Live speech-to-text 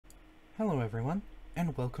Hello everyone,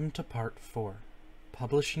 and welcome to Part 4,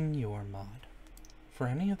 Publishing Your Mod. For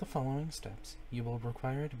any of the following steps, you will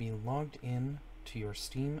require to be logged in to your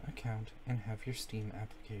Steam account and have your Steam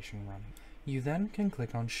application running. You then can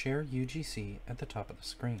click on Share UGC at the top of the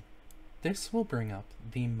screen. This will bring up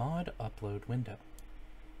the mod upload window.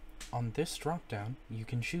 On this drop-down, you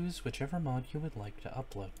can choose whichever mod you would like to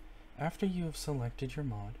upload. After you have selected your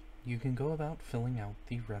mod, you can go about filling out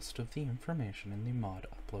the rest of the information in the mod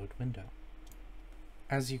upload window.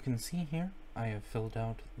 As you can see here, I have filled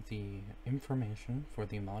out the information for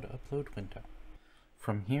the mod upload window.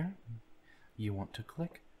 From here, you want to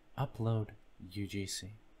click Upload UGC,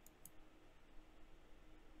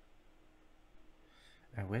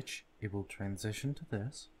 at which it will transition to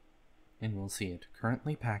this, and we'll see it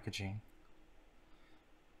currently packaging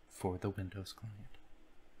for the Windows client.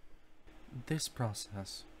 This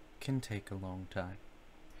process can take a long time.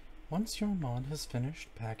 Once your mod has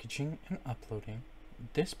finished packaging and uploading,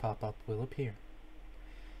 this pop-up will appear.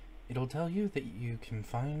 It'll tell you that you can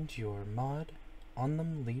find your mod on the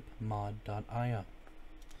leapmod.io.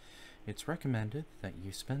 It's recommended that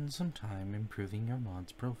you spend some time improving your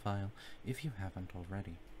mod's profile if you haven't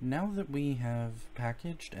already. Now that we have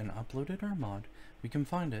packaged and uploaded our mod, we can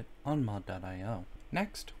find it on mod.io.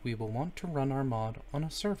 Next, we will want to run our mod on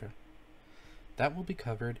a server. That will be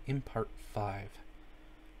covered in Part 5,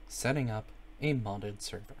 Setting Up a Modded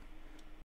Server.